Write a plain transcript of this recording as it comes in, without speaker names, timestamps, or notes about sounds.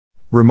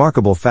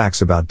Remarkable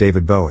facts about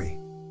David Bowie.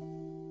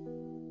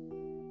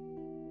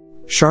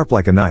 Sharp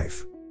like a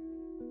knife.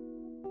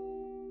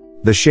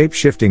 The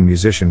shape-shifting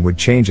musician would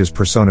change his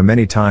persona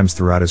many times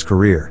throughout his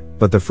career,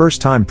 but the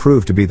first time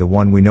proved to be the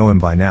one we know him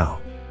by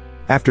now.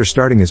 After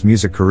starting his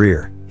music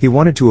career, he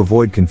wanted to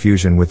avoid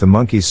confusion with the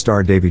Monkees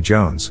star Davy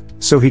Jones,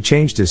 so he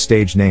changed his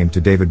stage name to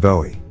David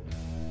Bowie.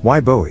 Why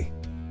Bowie?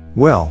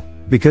 Well,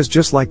 because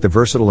just like the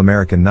versatile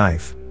American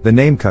knife, the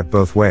name cut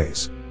both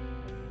ways.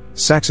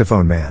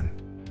 Saxophone man.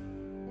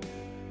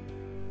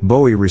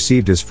 Bowie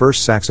received his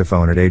first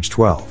saxophone at age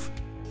 12.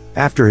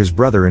 After his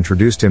brother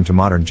introduced him to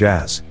modern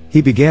jazz,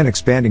 he began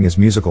expanding his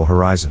musical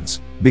horizons,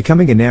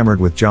 becoming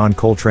enamored with John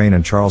Coltrane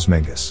and Charles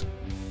Mingus.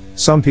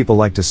 Some people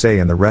like to say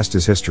and the rest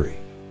is history.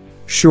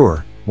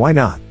 Sure, why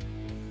not?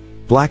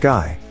 Black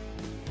eye.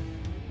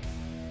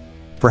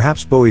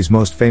 Perhaps Bowie's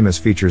most famous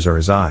features are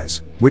his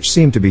eyes, which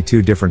seem to be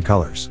two different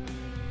colors.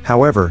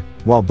 However,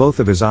 while both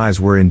of his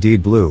eyes were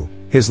indeed blue,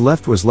 his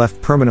left was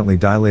left permanently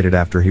dilated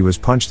after he was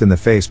punched in the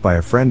face by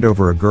a friend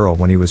over a girl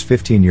when he was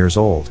 15 years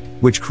old,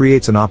 which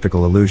creates an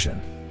optical illusion.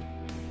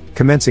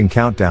 Commencing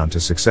countdown to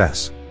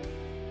success.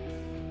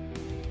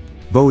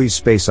 Bowie's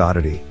Space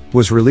Oddity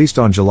was released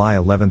on July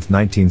 11,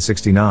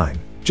 1969,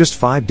 just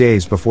 5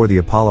 days before the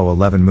Apollo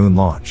 11 moon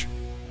launch.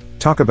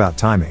 Talk about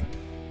timing.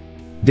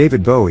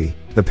 David Bowie,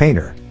 the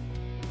painter.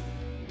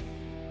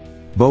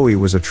 Bowie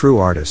was a true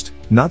artist,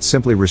 not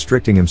simply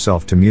restricting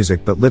himself to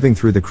music but living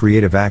through the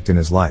creative act in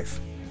his life.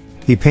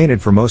 He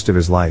painted for most of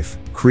his life,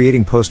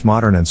 creating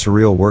postmodern and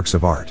surreal works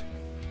of art.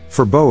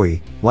 For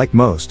Bowie, like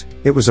most,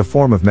 it was a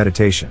form of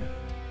meditation.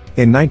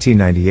 In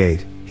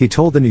 1998, he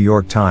told the New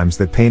York Times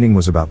that painting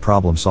was about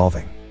problem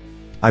solving.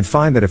 I'd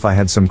find that if I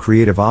had some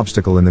creative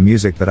obstacle in the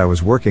music that I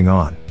was working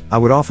on, I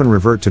would often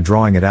revert to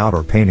drawing it out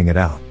or painting it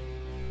out.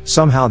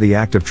 Somehow the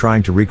act of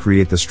trying to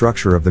recreate the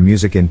structure of the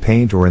music in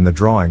paint or in the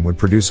drawing would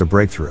produce a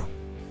breakthrough.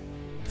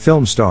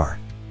 Film star.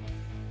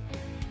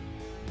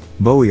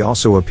 Bowie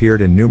also appeared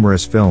in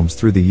numerous films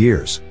through the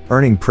years,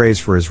 earning praise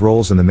for his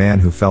roles in The Man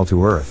Who Fell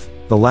to Earth,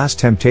 The Last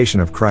Temptation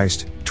of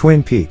Christ,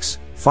 Twin Peaks,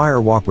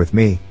 Fire Walk with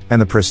Me, and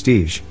The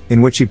Prestige,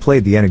 in which he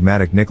played the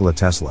enigmatic Nikola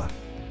Tesla.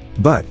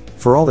 But,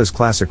 for all his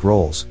classic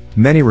roles,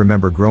 many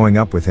remember growing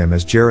up with him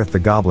as Jareth the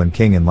Goblin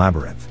King in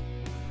Labyrinth.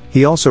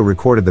 He also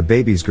recorded the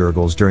baby's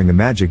gurgles during the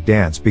magic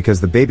dance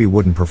because the baby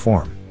wouldn't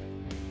perform.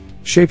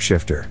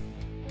 Shapeshifter.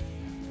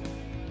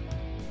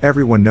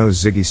 Everyone knows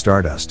Ziggy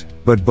Stardust,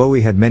 but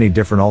Bowie had many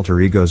different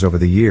alter egos over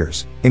the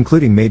years,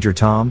 including Major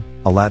Tom,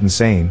 Aladdin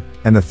Sane,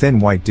 and the Thin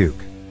White Duke.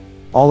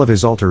 All of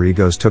his alter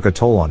egos took a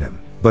toll on him,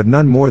 but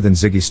none more than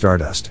Ziggy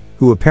Stardust,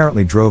 who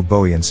apparently drove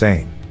Bowie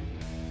insane.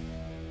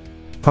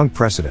 Punk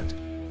precedent.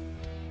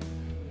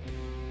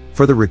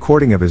 For the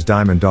recording of his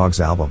Diamond Dogs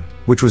album,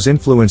 which was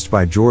influenced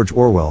by George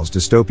Orwell's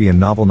dystopian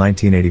novel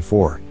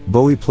 1984,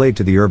 Bowie played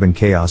to the urban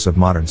chaos of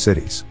modern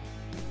cities.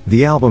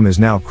 The album is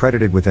now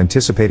credited with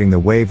anticipating the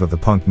wave of the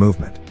punk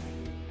movement.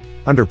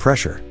 Under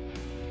Pressure.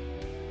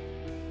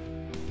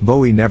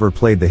 Bowie never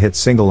played the hit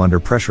single Under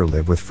Pressure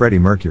Live with Freddie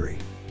Mercury.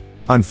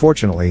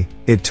 Unfortunately,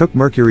 it took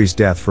Mercury's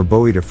death for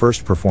Bowie to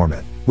first perform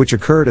it, which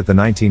occurred at the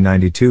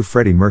 1992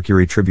 Freddie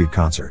Mercury tribute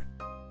concert.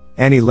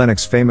 Annie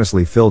Lennox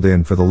famously filled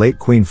in for the late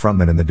Queen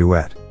frontman in the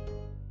duet.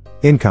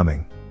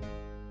 Incoming.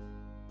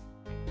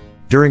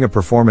 During a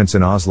performance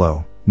in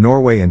Oslo,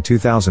 Norway in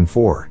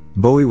 2004,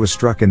 Bowie was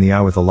struck in the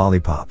eye with a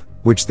lollipop,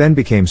 which then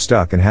became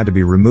stuck and had to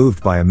be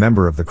removed by a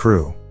member of the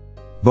crew.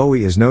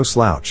 Bowie is no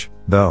slouch,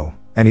 though,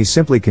 and he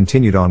simply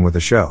continued on with the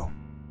show.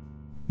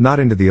 Not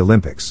into the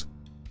Olympics.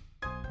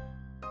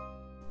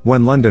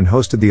 When London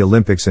hosted the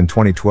Olympics in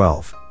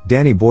 2012,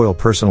 Danny Boyle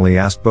personally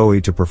asked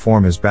Bowie to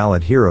perform his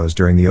ballad Heroes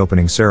during the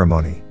opening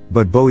ceremony,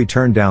 but Bowie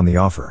turned down the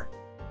offer.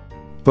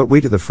 But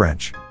we to the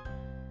French.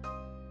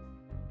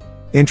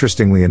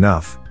 Interestingly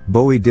enough,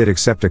 Bowie did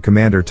accept a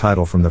commander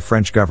title from the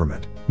French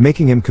government,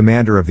 making him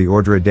commander of the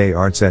Ordre des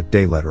Arts et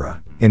des Lettres,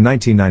 in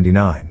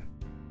 1999.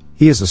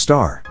 He is a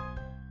star.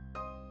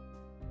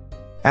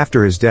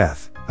 After his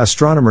death,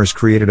 astronomers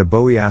created a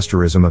Bowie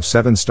asterism of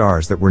 7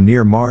 stars that were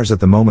near Mars at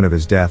the moment of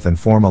his death and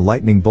form a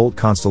lightning bolt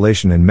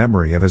constellation in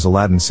memory of his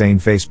Aladdin Sane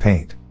face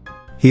paint.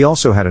 He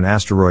also had an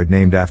asteroid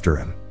named after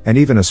him, and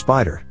even a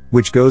spider,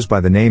 which goes by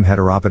the name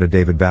Heteropoda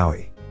David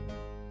Bowie.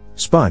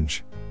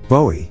 Sponge.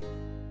 Bowie.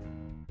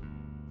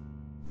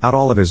 Out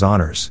all of his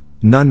honors,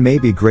 none may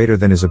be greater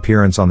than his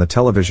appearance on the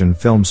television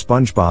film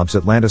SpongeBob's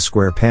Atlanta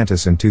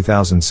SquarePants in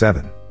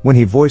 2007, when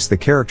he voiced the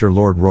character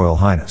Lord Royal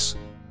Highness.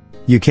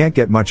 You can't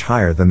get much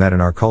higher than that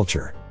in our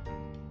culture.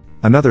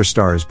 Another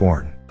star is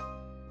born.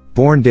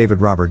 Born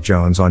David Robert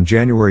Jones on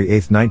January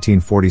 8,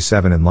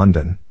 1947 in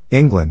London,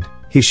 England,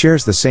 he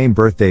shares the same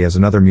birthday as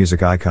another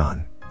music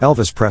icon,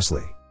 Elvis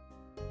Presley.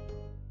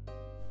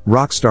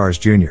 Rock stars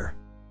Jr.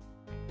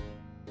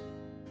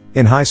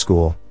 In high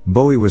school,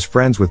 Bowie was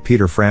friends with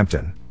Peter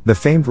Frampton, the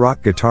famed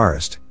rock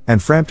guitarist,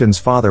 and Frampton's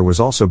father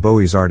was also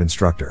Bowie's art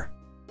instructor.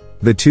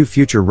 The two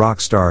future rock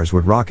stars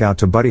would rock out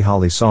to Buddy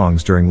Holly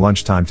songs during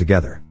lunchtime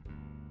together.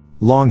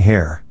 Long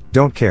hair,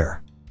 don't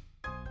care.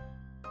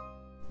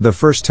 The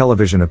first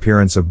television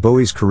appearance of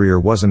Bowie's career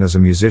wasn't as a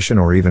musician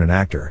or even an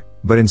actor,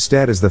 but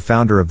instead as the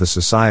founder of the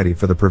Society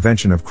for the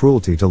Prevention of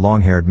Cruelty to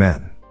Long-Haired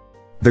Men.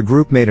 The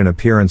group made an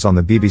appearance on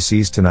the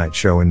BBC's Tonight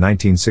Show in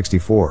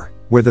 1964,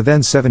 where the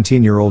then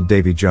 17-year-old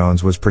Davy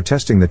Jones was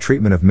protesting the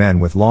treatment of men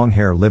with long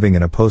hair living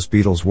in a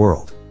post-Beatles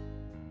world.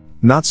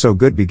 Not so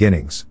good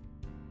beginnings.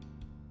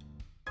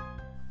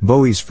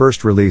 Bowie's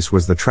first release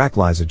was the track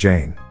Liza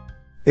Jane.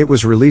 It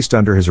was released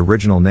under his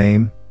original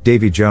name,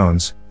 Davy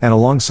Jones, and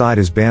alongside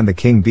his band the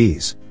King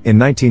Bees, in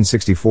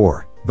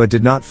 1964, but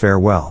did not fare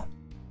well.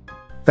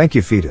 Thank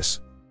you,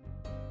 Fetus.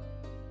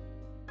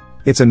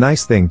 It's a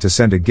nice thing to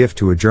send a gift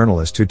to a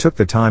journalist who took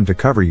the time to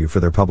cover you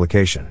for their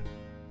publication.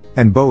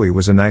 And Bowie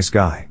was a nice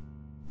guy.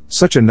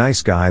 Such a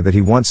nice guy that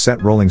he once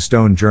sent Rolling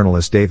Stone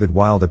journalist David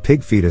Wilde a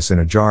pig fetus in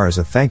a jar as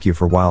a thank you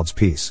for Wilde's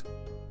piece.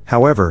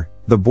 However,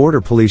 the border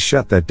police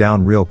shut that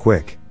down real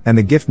quick, and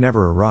the gift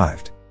never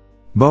arrived.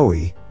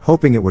 Bowie,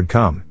 hoping it would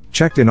come,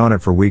 checked in on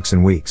it for weeks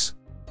and weeks.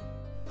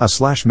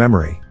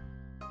 Memory.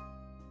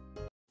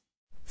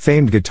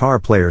 Famed guitar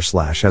player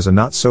has a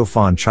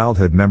not-so-fond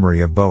childhood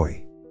memory of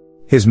Bowie.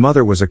 His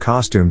mother was a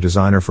costume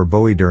designer for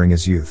Bowie during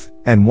his youth,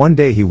 and one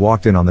day he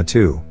walked in on the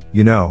two,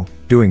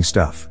 doing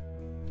stuff.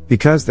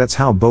 Because that's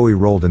how Bowie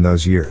rolled in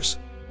those years.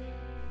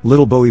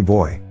 Little Bowie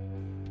Boy.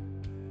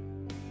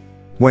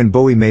 When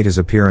Bowie made his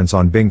appearance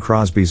on Bing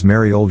Crosby's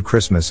Merry Old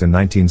Christmas in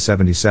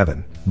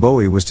 1977,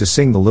 Bowie was to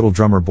sing The Little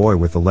Drummer Boy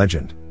with the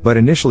legend, but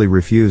initially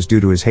refused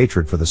due to his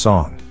hatred for the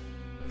song.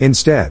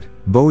 Instead,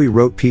 Bowie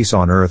wrote Peace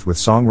on Earth with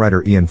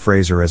songwriter Ian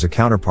Fraser as a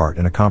counterpart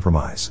and a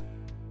compromise.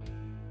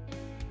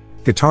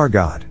 Guitar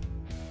God.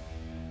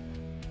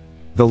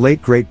 The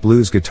late great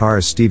blues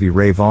guitarist Stevie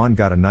Ray Vaughan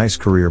got a nice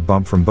career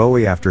bump from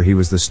Bowie after he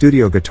was the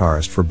studio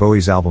guitarist for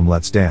Bowie's album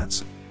Let's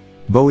Dance.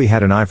 Bowie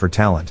had an eye for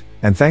talent,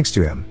 and thanks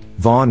to him,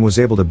 Vaughan was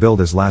able to build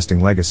his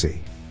lasting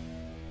legacy.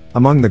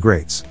 Among the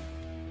greats.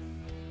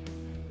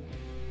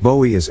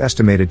 Bowie is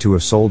estimated to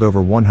have sold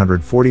over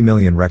 140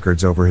 million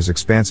records over his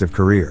expansive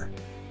career.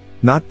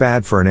 Not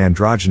bad for an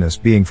androgynous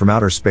being from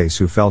outer space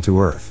who fell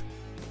to Earth.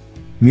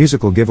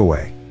 Musical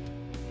giveaway.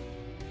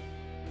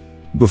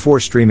 Before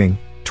streaming,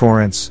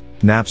 torrents,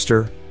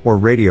 Napster, or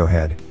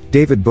Radiohead,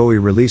 David Bowie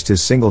released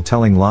his single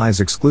Telling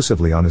Lies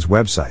exclusively on his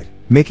website,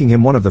 making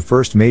him one of the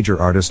first major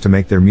artists to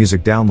make their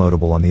music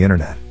downloadable on the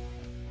internet.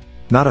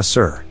 Not a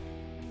sir.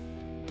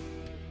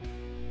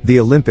 The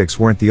Olympics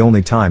weren't the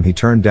only time he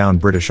turned down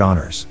British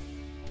honors.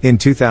 In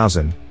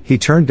 2000, he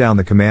turned down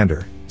the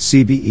Commander,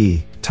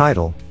 CBE,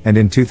 title, and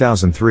in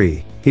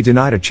 2003, he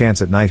denied a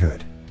chance at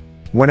knighthood.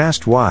 When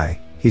asked why,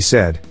 he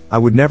said, "I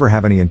would never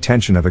have any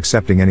intention of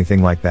accepting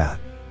anything like that.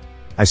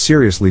 I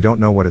seriously don't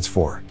know what it's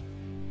for.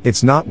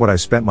 It's not what I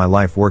spent my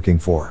life working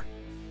for."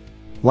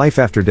 Life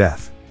after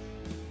death.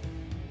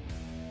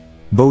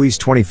 Bowie's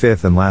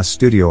 25th and last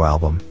studio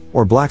album,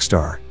 or Black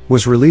Star,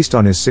 was released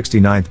on his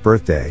 69th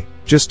birthday,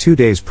 just 2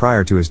 days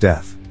prior to his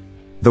death.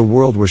 The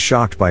world was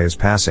shocked by his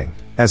passing,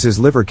 as his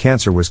liver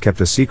cancer was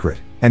kept a secret,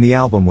 and the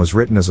album was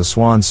written as a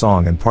swan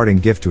song and parting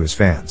gift to his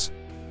fans.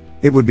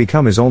 It would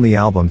become his only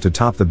album to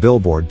top the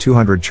Billboard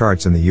 200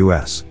 charts in the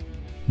US.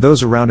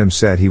 Those around him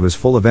said he was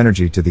full of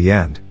energy to the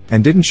end,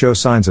 and didn't show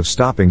signs of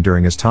stopping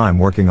during his time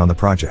working on the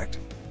project.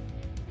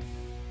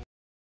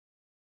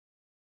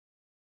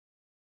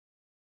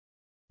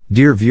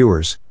 Dear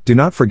viewers, do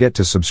not forget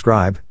to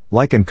subscribe,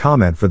 like and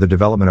comment for the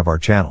development of our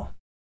channel.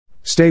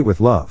 Stay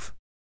with love.